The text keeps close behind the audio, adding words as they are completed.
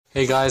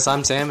Hey guys,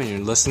 I'm Sam and you're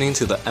listening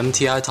to the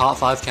MTI Top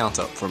 5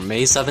 CountUP for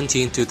May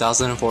 17,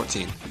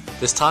 2014.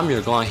 This time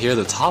you're going to hear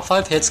the top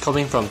 5 hits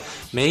coming from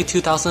May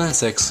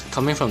 2006,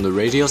 coming from the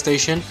radio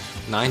station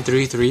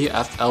 933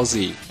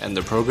 FLZ and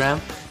the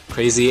program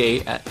Crazy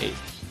 8 at 8.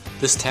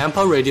 This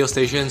Tampa radio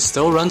station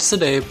still runs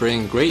today,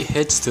 bringing great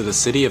hits to the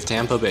city of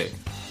Tampa Bay.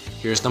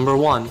 Here's number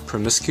 1,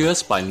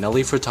 Promiscuous by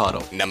Nelly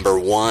Furtado. Number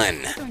 1.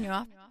 Throwing you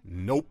off?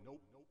 Nope.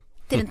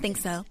 Didn't think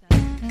so.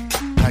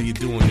 How you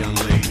doing, young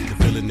lady? The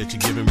feeling that you're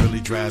giving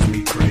really drives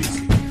me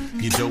crazy.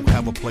 You don't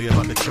have a play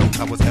about the choke.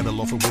 I was at a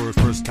loss of words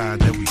first time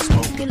that we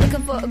spoke. You're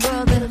looking for a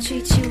girl that'll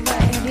treat you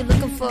right. You're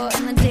looking for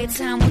in the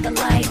daytime with a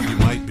light. You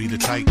might be the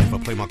type if I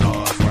play my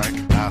cards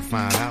right. I'll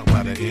find out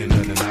by the end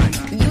of the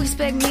night. You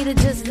expect me to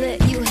just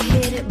let you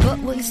hit it, but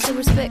will you still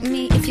respect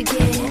me if you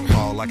get it?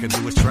 All I can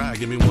do is try,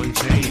 give me one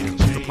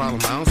chance. What's the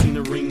problem? I don't see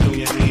the ring on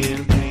your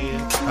hand.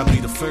 I'll be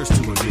the first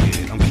to admit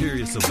it. I'm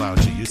curious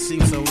about you. You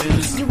seem so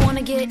innocent. You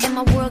wanna get in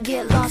my world,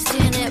 get lost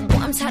in it. Boy,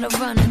 I'm tired of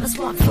running. Let's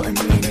walk for a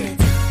minute.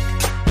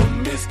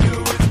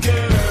 Promiscuous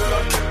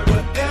girl,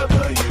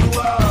 whatever you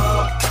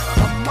are,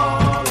 I'm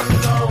all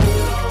alone,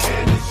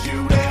 and it's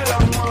you that I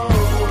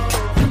want.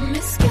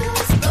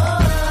 Promiscuous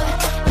boy,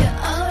 you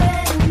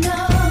already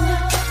know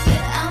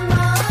that I'm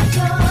all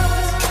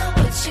yours.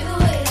 What you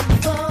waiting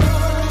for?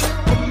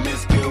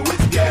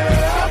 Promiscuous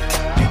girl,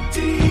 you're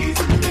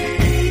teasing me.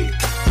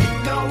 You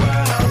know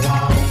what I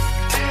want,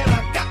 and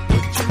I got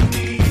what you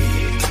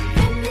need.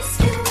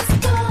 Promiscuous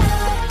boy,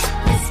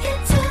 let's get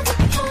to the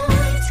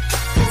point,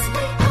 'cause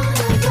we on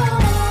the go.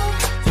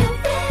 You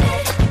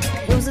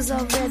ready? Roses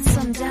are red,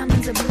 some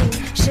diamonds are blue.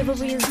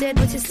 Chivalry is dead,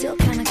 but you're still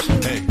kinda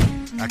cute. Hey,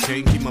 I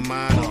can't keep my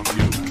mind off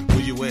you.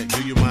 Where you at?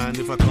 Do you mind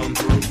if I come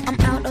through? I'm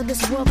out of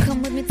this world,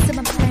 come with me to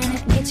my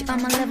planet. Get you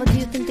on my level, do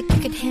you think that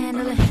you could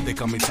handle it? They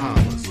call me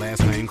Thomas,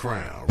 last name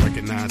Crown.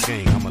 Recognize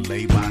game, I'ma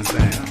lay mine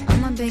down.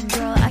 I'm a big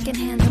girl, I can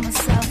handle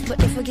myself.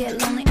 But if I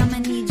get lonely, I'ma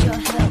need your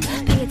help.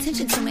 Pay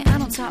attention to me, I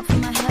don't talk for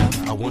my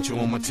health. I want you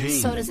on my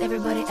team. So does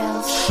everybody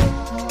else.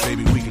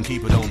 Baby, we can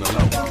keep it on the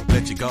low.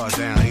 Let your guard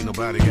down, ain't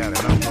nobody got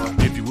it on.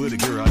 If you were the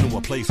girl, I know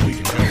a place we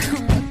can go.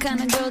 What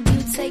kind of girl do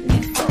you take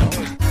me for?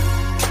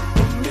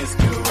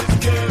 Promiscuous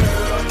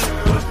girl,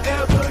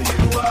 whatever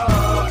you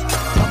are,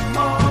 I'm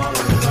all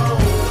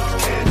alone,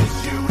 and it's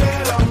you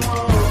that I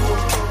want.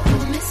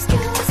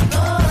 Promiscuous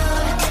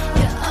boy,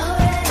 you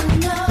already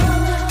know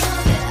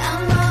that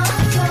I'm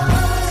all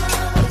yours.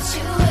 What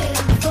you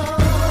waiting for?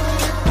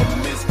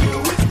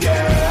 Promiscuous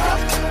girl,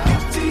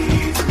 you're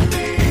teasing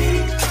me.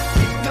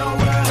 You know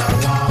what I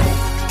want,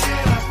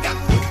 and I got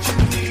what you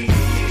need.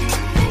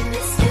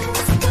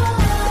 Promiscuous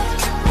boy,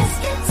 let's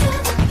get to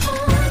the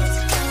point,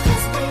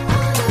 'cause we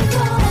on the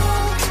go.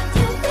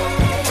 You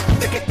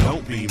ready?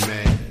 Don't be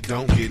mad,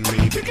 don't get me.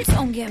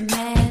 Don't get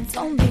mad,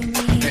 don't be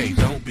mean. Hey,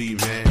 don't be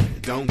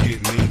mad, don't get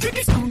me.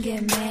 Don't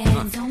get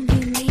mad, don't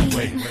be mean.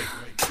 Wait,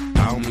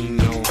 I don't mean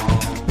no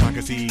harm. I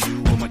can see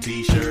you with my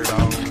t-shirt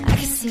on. I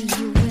can see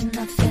you with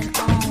nothing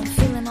on.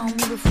 Feeling on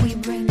me before you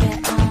bring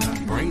that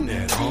on. Bring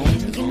that home.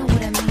 You know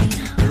what I mean.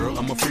 Girl,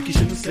 I'm a freak, you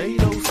shouldn't say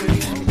those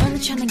things. I'm only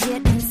trying to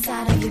get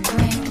inside of your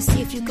brain and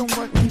see if you can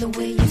work me the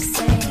way you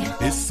say.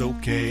 It's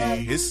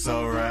okay, it's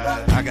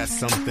alright. I got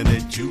something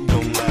that you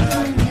don't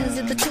like. Is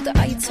it the truth or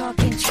are you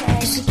talking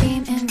trash? The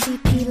game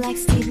MVP like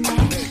Steve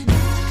Nash.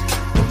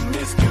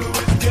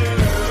 Promiscuous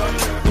girl,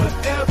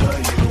 whatever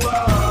you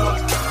are,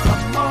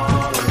 I'm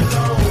all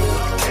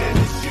alone, and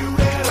it's you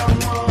that I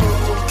want.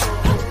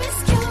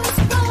 Promiscuous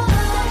boy,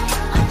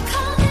 I'm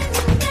calling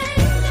your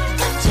name,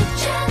 but you're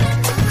driving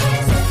me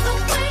crazy the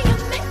way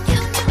you're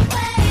making me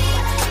wait.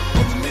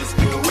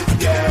 Promiscuous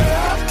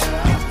girl,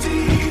 you're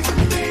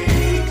teasing me.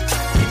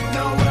 You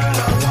know what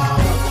I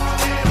want,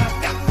 and I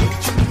got what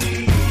you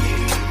need.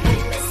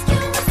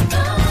 Promiscuous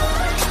boy,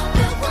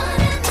 we're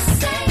one and the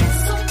same,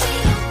 so we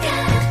don't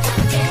gotta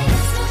play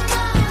games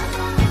no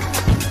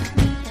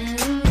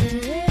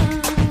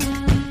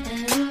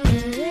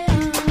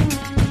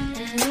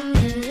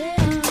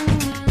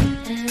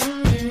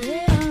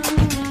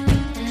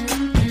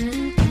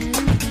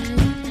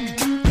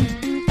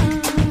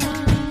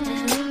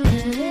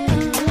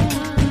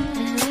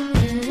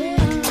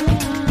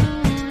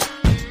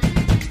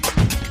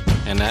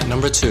And at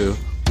number 2,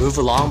 Move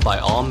Along by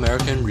All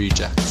American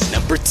Rejects.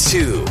 Number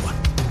 2.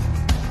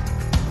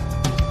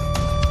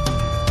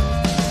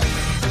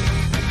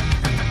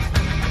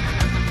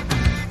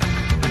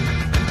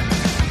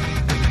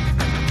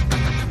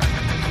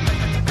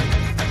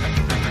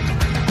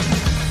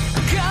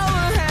 Go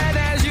ahead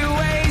as you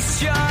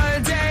waste your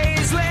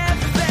days with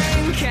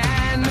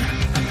thinking.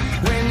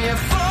 When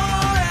you're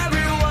full,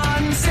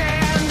 everyone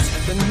sings.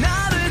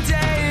 Another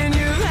day and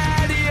you've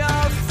had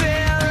your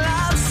fill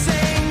of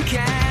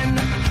sinking.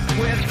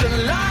 With the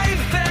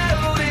life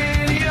held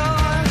in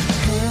your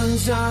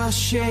hands are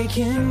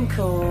shaking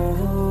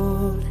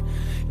cold.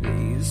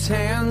 These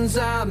hands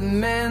are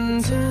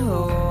meant to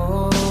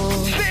hold.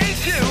 Think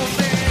too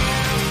big.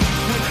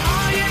 When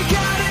all you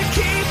gotta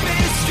keep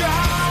is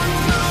strong.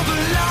 Move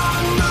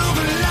along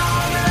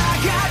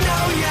like I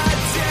know you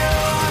do.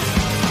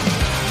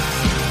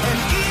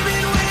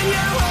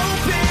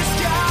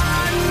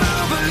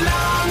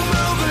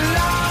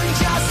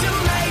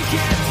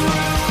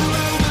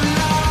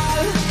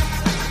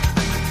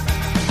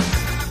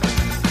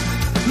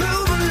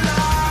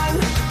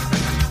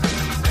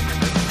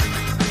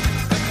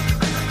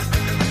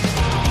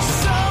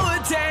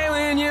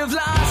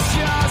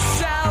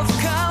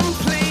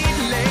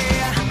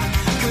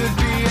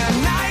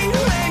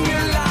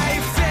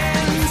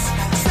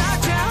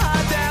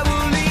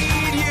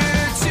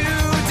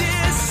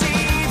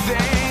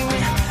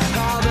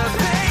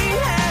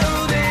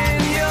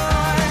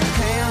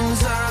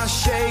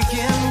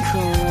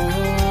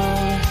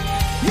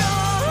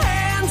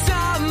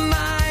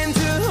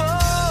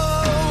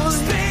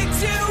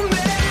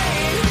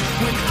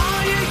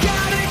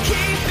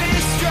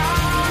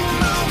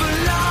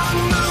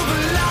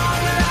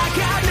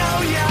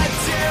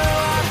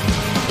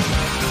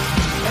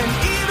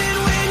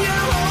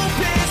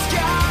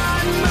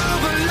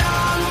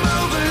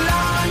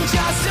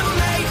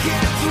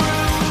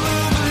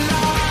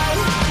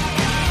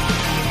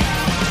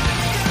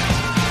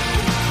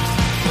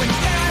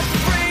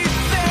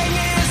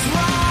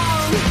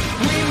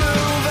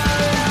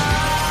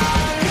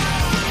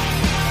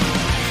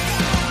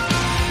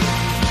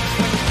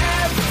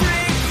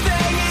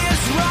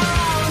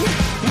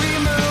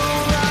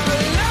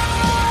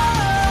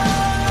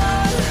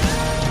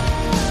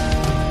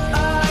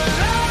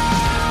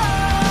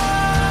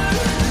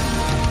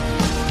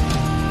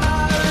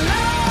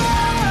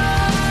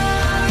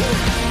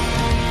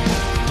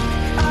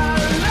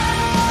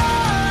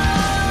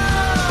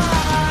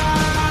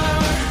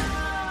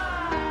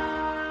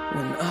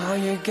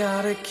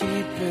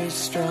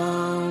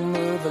 strong.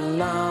 Move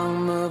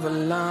along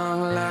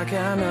like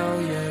I know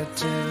you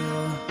do.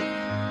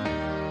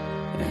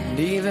 And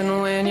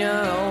even when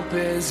your hope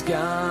is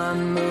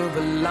gone, move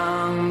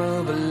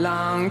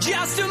along,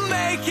 just to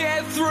make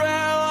it through.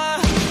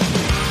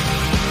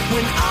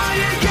 When all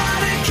you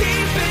gotta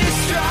keep is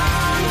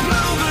strong,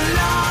 move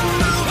along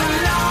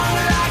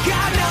like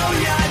I know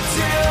you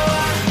do.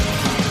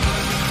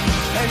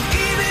 And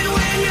even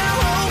when your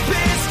hope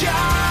is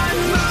gone,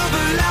 move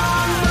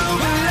along,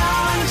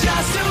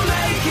 just to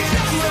make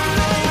it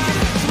through.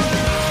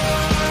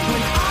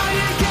 When all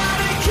you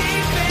gotta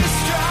keep is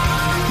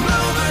strong,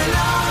 move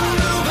along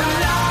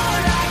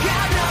like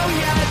I know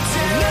you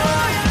do.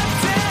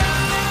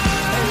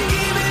 And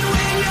even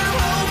when your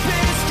hope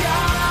is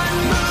gone,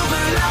 move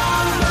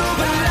along,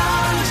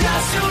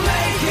 just to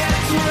make it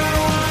through.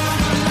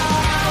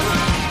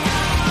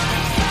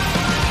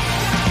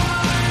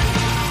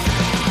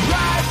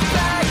 Right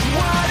back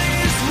what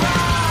is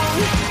wrong,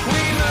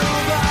 we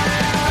move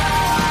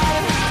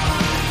along.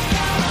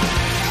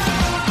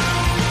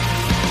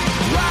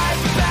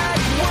 Right back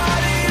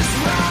what is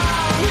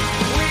wrong,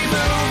 we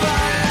move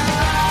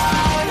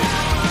along.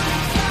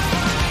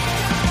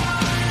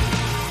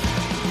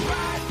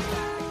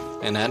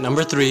 And at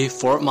number 3,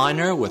 Fort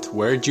Minor with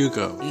Where'd You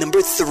Go?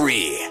 Number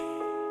 3.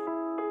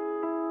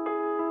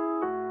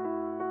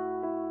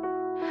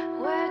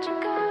 Where'd you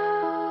go?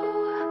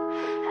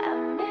 I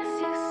miss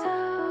you so.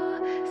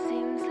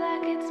 Seems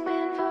like it's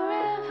been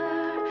forever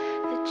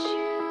that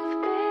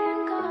you've been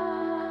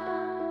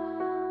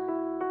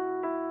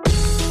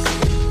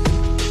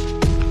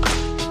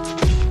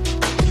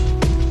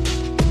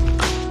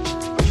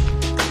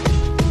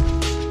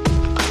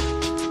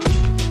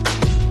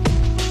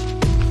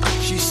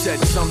She said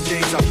some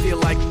days I feel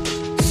like,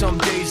 some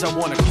days I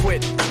wanna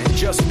quit and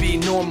just be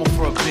normal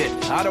for a bit.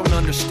 I don't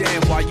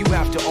understand why you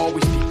have to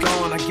always be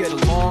gone. I get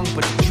along,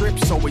 but the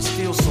trips always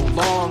feel so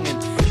long. And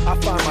I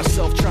find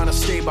myself trying to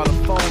stay by the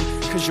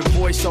phone, cause your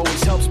voice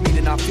always helps me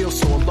to not feel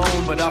so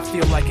alone. But I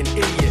feel like an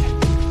idiot,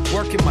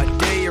 working my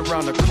day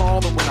around a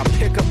call that when I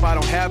pick up I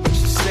don't have much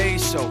to say.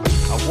 So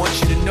I want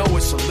you to know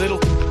it's a little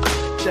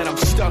that I'm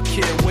stuck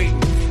here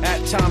waiting,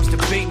 at times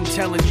debating,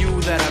 telling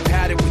you that I've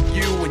had it with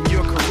you and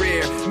your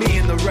career. Me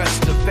and the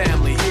rest of the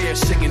family here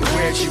singing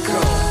Where'd You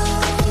Go?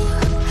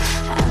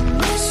 I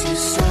miss you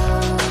so.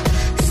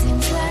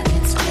 Seems like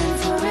it's been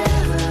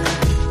forever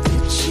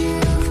that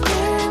you've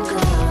been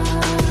gone.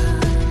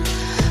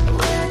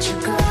 Where'd you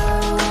go?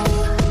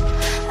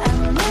 I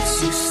miss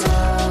you so.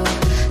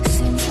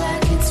 Seems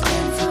like it's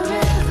been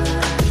forever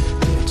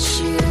that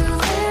you've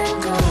been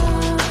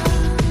gone.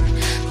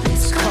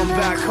 Please Come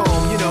back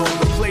home, you know,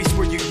 the place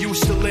where you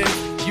used to live.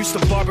 Used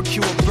to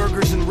barbecue with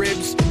burgers and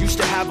ribs. Used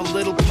to have a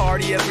little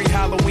party every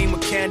Halloween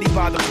with candy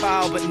by the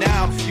pile. But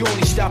now, you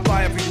only stop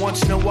by every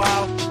once in a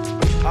while.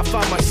 I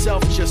find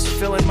myself just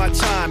filling my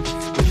time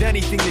with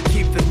anything to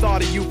keep the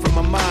thought of you from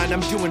my mind.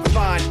 I'm doing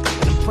fine,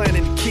 and I'm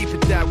planning to keep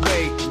it that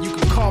way. You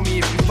can call me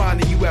if you find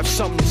that you have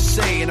something to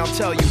say, and I'll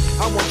tell you,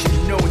 I want you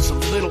to know it's a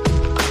little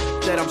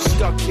that I'm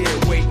stuck here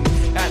waiting,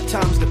 at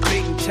times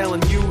debating,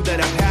 telling you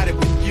that I've had it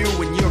with you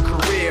and your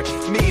career.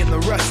 Me and the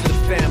rest of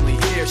the family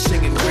here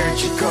singing Where'd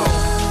You Go?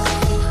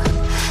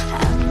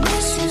 I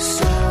miss you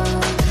so.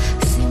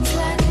 Seems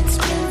like it's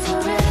been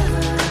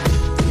forever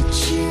that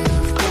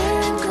you've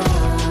been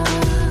gone.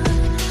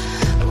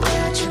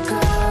 Where'd you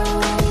go?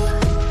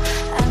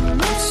 I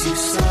miss you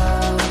so.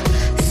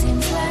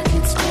 Seems like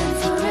it's been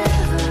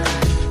forever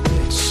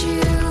that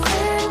you've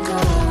been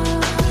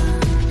gone.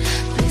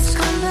 Please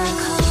come back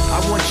home. I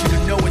want you to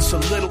know it's a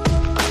little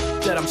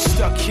that I'm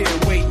stuck here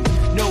waiting,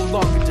 no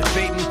longer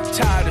debating,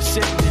 tired of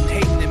sitting and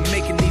hating and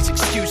making these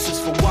excuses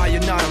for why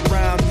you're not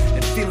around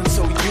and feeling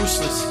so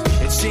useless.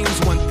 It seems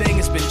one thing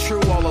has been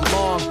true all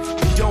along,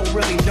 you don't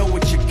really know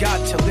what you got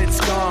till it's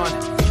gone.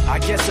 I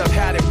guess I've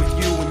had it with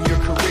you and your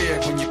career.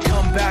 When you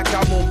come back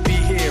I won't be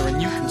here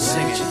and you can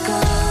sing Where'd it. you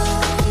go?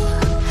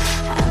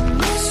 I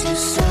miss you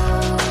so.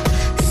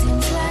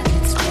 Seems like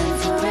it's been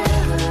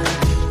forever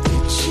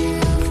that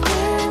you've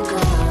been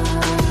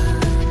gone.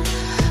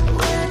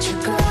 Where'd you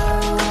go?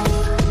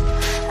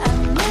 I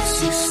miss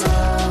you so.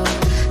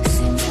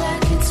 Seems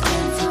like it's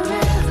been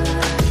forever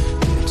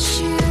that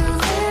you've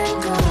been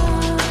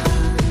gone.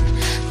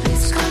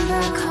 Please come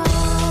back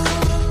home.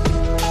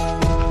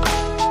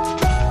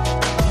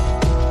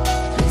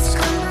 Please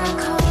come back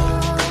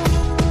home.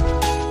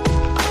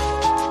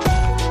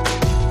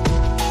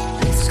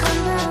 Please come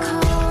back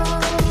home.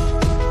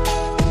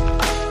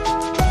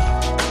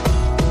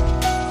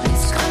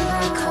 Please come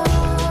back home.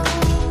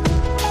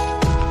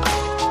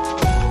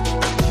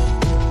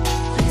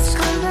 Please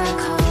come back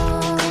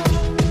home.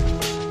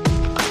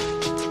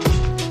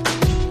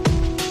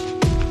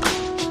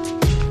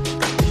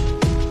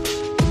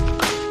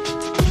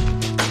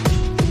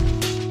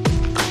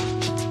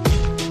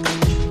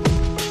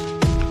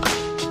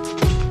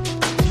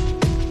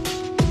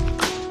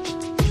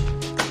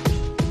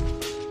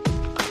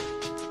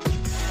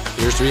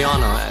 Here's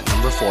Rihanna at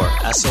number 4,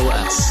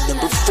 SOS.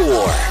 Number 4. You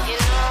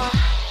know,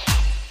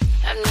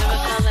 I've never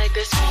felt like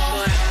this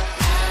before.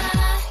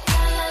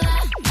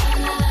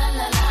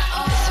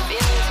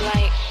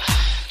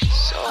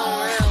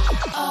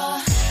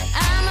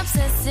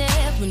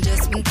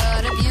 just when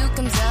thought of you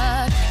comes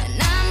up.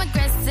 And I'm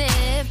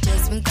aggressive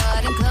just when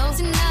thought I'm close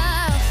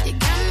enough. You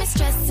got me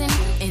stressing,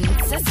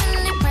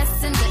 incessantly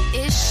pressing the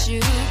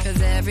issue.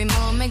 Cause every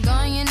moment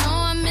gone, you know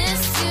I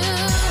miss you.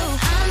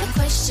 I'm the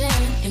question,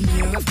 and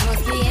you're of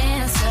course the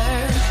answer.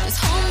 Just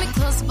hold me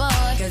close,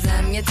 boy, cause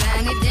I'm your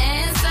tiny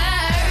dancer.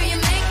 You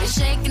make me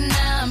shake and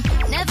I'm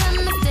never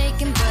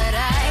mistaken, but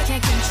I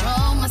can't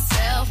control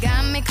myself.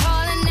 Got me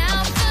calling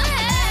out for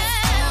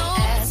help.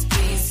 SOS,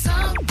 please,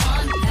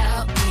 someone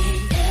help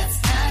me. It's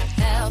not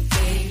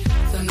healthy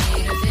for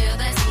me to feel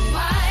this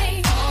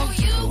way. Oh,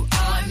 you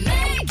are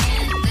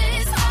making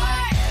this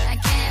hard. I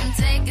can't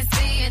take it,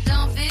 see it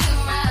don't feel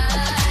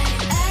right.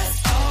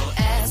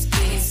 SOS,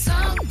 please,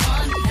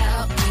 someone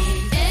help me.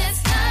 It's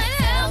not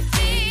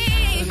healthy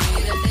for me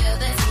to feel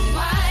this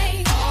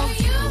way. Oh,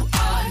 you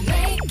are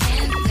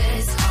making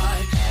this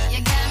hard. You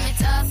got me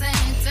tossing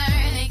and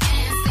turning,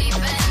 can't sleep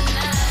at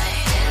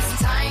night. This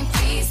time,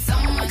 please,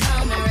 someone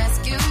come and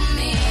rescue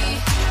me.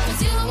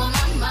 Cause you on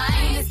my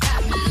mind, it's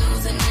got me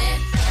losing it.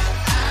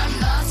 I'm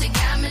lost, you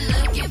got me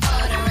looking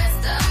for the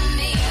rest of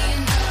me.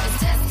 Love is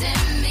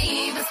testing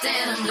me, but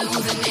still I'm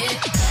losing it.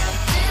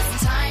 This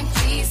time,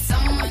 please,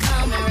 someone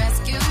come and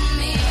rescue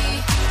me.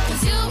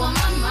 Cause you on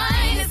my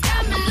mind, it's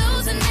got me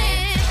losing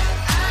it.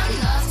 I'm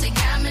lost, you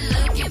got me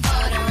looking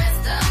for the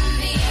rest of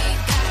me.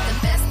 Got the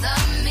best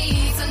of me,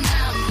 so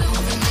now I'm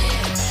losing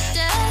it.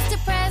 Just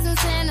your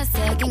presence and a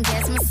second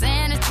guess my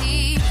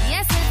sanity.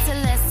 Yes, it's a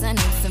lesson,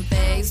 it's a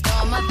phase,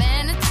 all my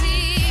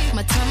vanity.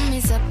 My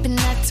tummy's up and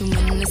that's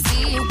when I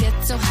see you get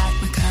so hot.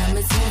 My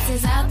common sense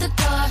is out the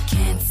door,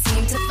 can't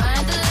seem to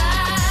find the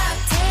light.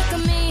 Take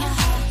on me,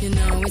 you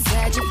know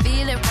inside you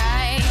feel it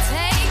right.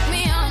 Take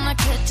me on, I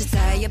could just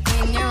tie up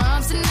in your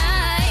arms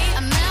tonight.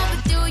 I'm out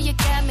with you, you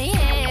got me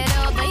head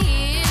over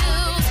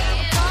heels.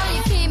 Boy,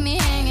 you keep me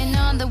hanging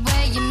on the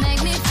way you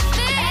make me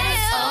feel.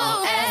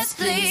 SOS,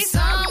 please,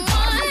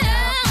 someone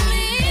help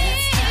me.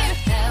 It's not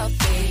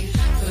healthy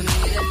for me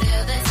to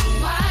feel this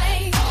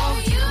way. Oh,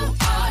 you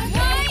are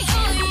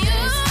making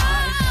this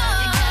hard.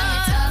 You got me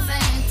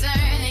tossing and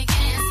turning,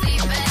 can't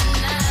sleep at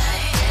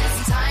night. This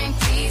time,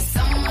 please,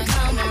 someone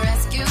come and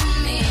rescue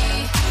me.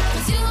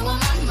 Cause you on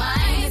my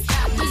mind, it's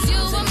got me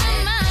losing it.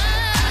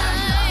 I'm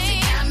lost, you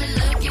got me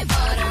looking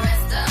for the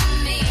rest of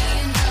me.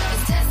 Love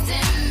is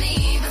testing me,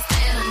 but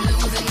still I'm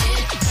losing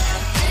it.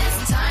 This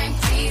time,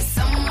 please,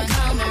 someone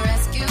come and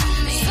rescue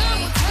me.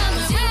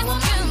 Cause you on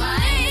my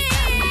mind, it's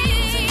got me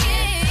losing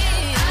it.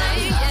 I'm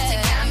lost, you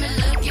got me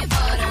looking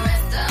for the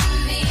rest of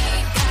me.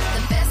 Got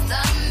the best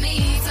of me,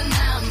 so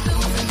now I'm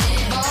losing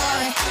it.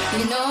 Boy,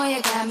 you know you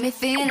got me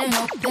feeling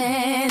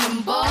open.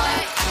 And boy,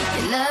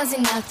 your love's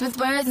enough with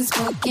words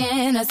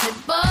unspoken. I said,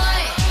 boy,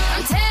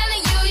 I'm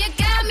telling you, you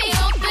got me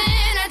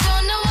open. I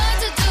don't know what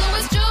to do,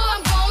 it's true,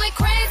 I'm going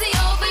crazy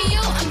over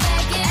you. I'm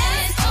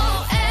begging,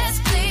 SOS,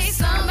 please,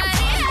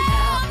 somebody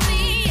help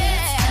me.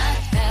 It's not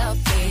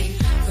healthy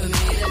for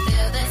me to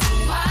feel this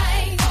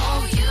way.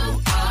 Oh, you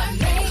are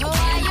making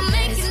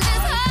this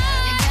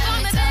hard. You got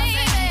me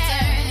tossing and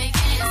turning,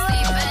 can't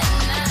sleep at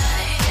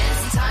night. This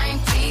time,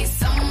 please,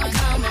 someone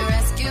come and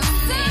rescue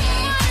me.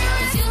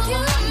 Cause you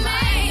on my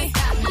mind,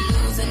 got me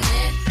losing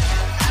it.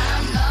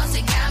 I'm lost,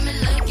 you got me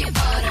looking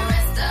for the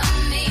rest of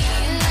me.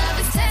 Love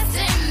is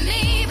testing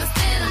me, but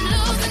still I'm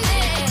losing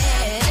it.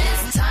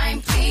 This time,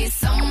 please,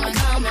 someone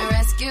come and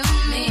rescue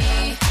me.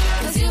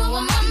 Cause you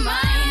on my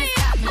mind,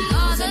 got me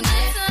losing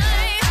it.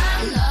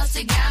 I'm lost,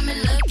 you got me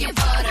looking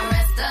for the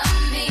rest of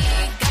me.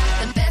 Got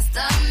the best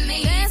of me,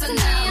 so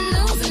now I'm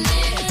losing it.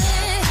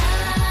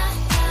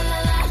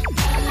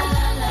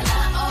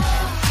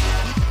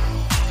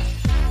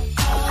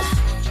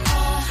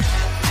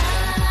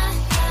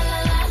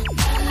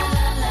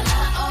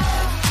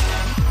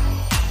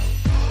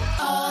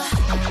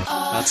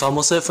 That's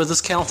almost it for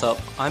this Count Up.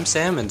 I'm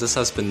Sam, and this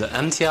has been the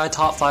MTI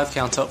Top 5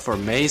 Count Up for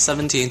May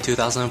 17,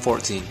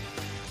 2014.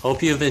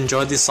 Hope you've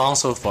enjoyed these songs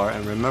so far,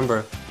 and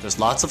remember, there's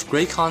lots of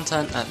great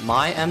content at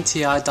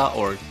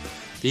mymti.org.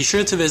 Be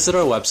sure to visit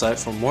our website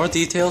for more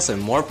details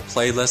and more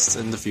playlists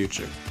in the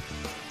future.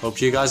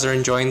 Hope you guys are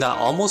enjoying that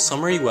almost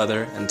summery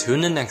weather, and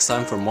tune in next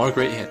time for more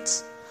great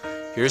hits.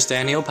 Here's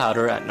Daniel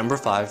Powder at number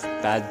 5,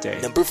 Bad Day.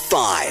 Number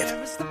 5. It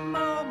was the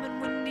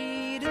moment we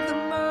needed the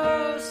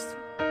most.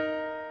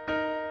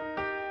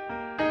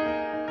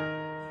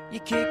 You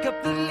kick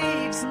up the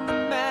leaves and the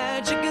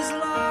magic is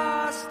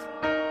lost.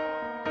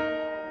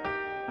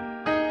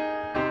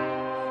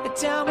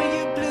 Tell me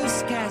your blue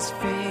skies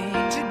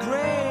fade to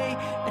gray.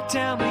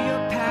 Tell me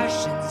your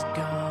passion's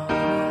gone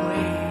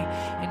away.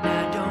 And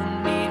I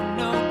don't need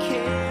no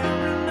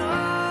carrying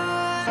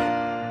on.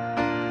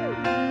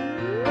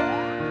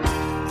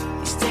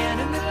 You stand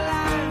in the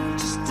line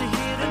just to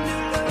hit a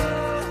new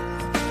low.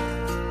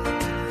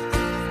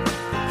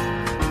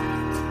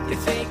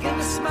 You're faking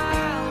a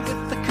smile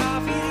with the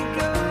coffee to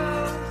go.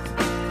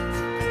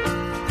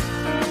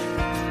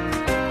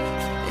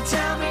 And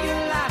tell me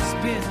your life's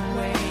been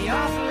way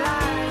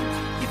offline.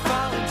 You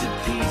fall into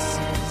peace.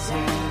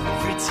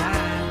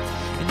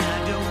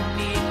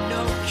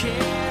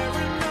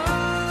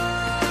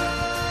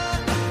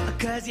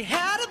 'Cause you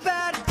had a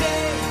bad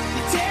day,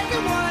 you take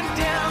it one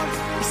down,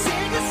 you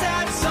sing a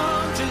sad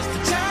song just to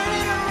turn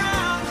it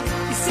around.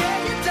 You say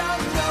you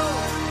don't know,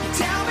 you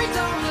tell me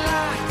don't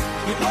lie,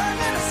 you work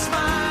at a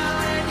smile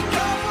and you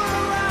go for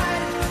a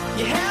ride.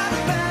 You had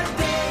a bad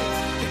day,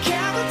 the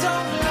camera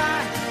don't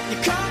lie,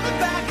 you're coming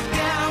back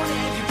down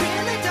and you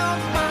really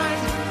don't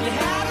mind. You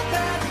had a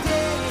bad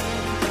day,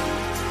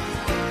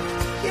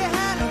 you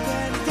had a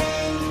bad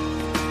day.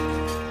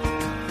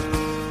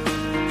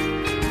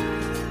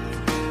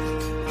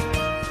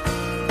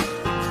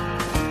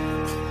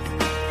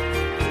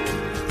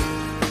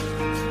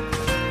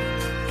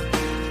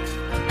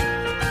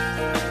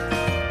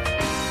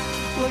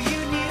 Well, you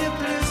need a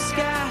blue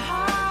sky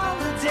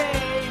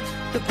holiday.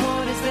 The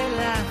point is they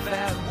laugh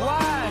at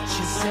what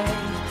you say,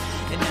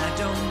 and I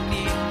don't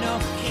need no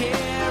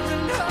care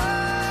and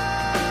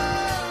home.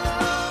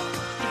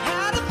 You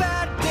had a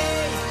bad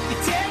day, you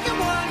take it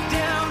one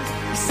down,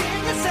 you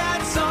sing a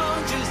sad song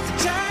just to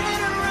turn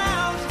it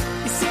around.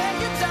 You say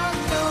you don't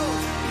know,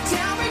 you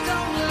tell me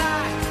don't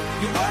lie,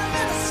 you work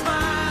at a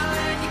smile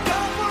and you go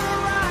for a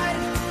ride.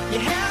 You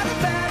had a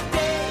bad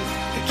day,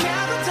 the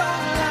camera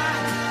don't lie,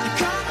 you're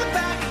coming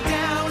back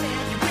down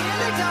and you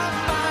really don't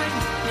mind.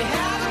 You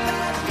had a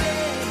bad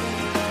day.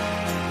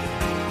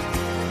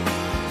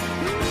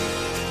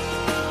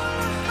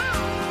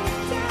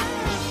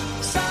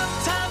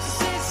 Sometimes the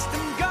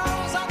system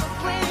goes on the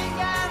blink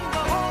and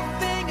the whole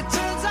thing it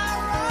turns out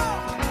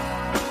wrong.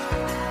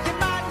 You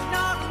might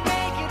not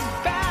make it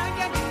back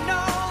and you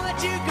know that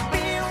you could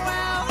be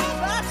well,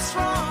 that's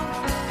wrong,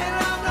 and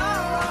I'm not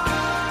wrong.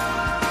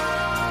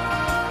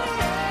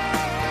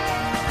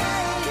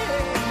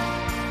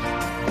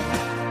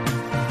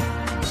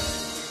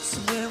 So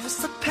where was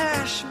the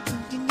passion when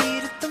you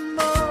needed the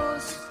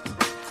most?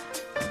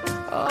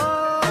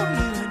 Oh,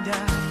 you and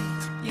I,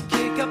 you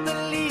kick up the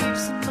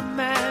leaves and the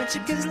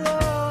magic is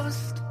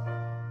lost.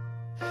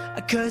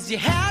 'Cause you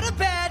had a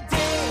bad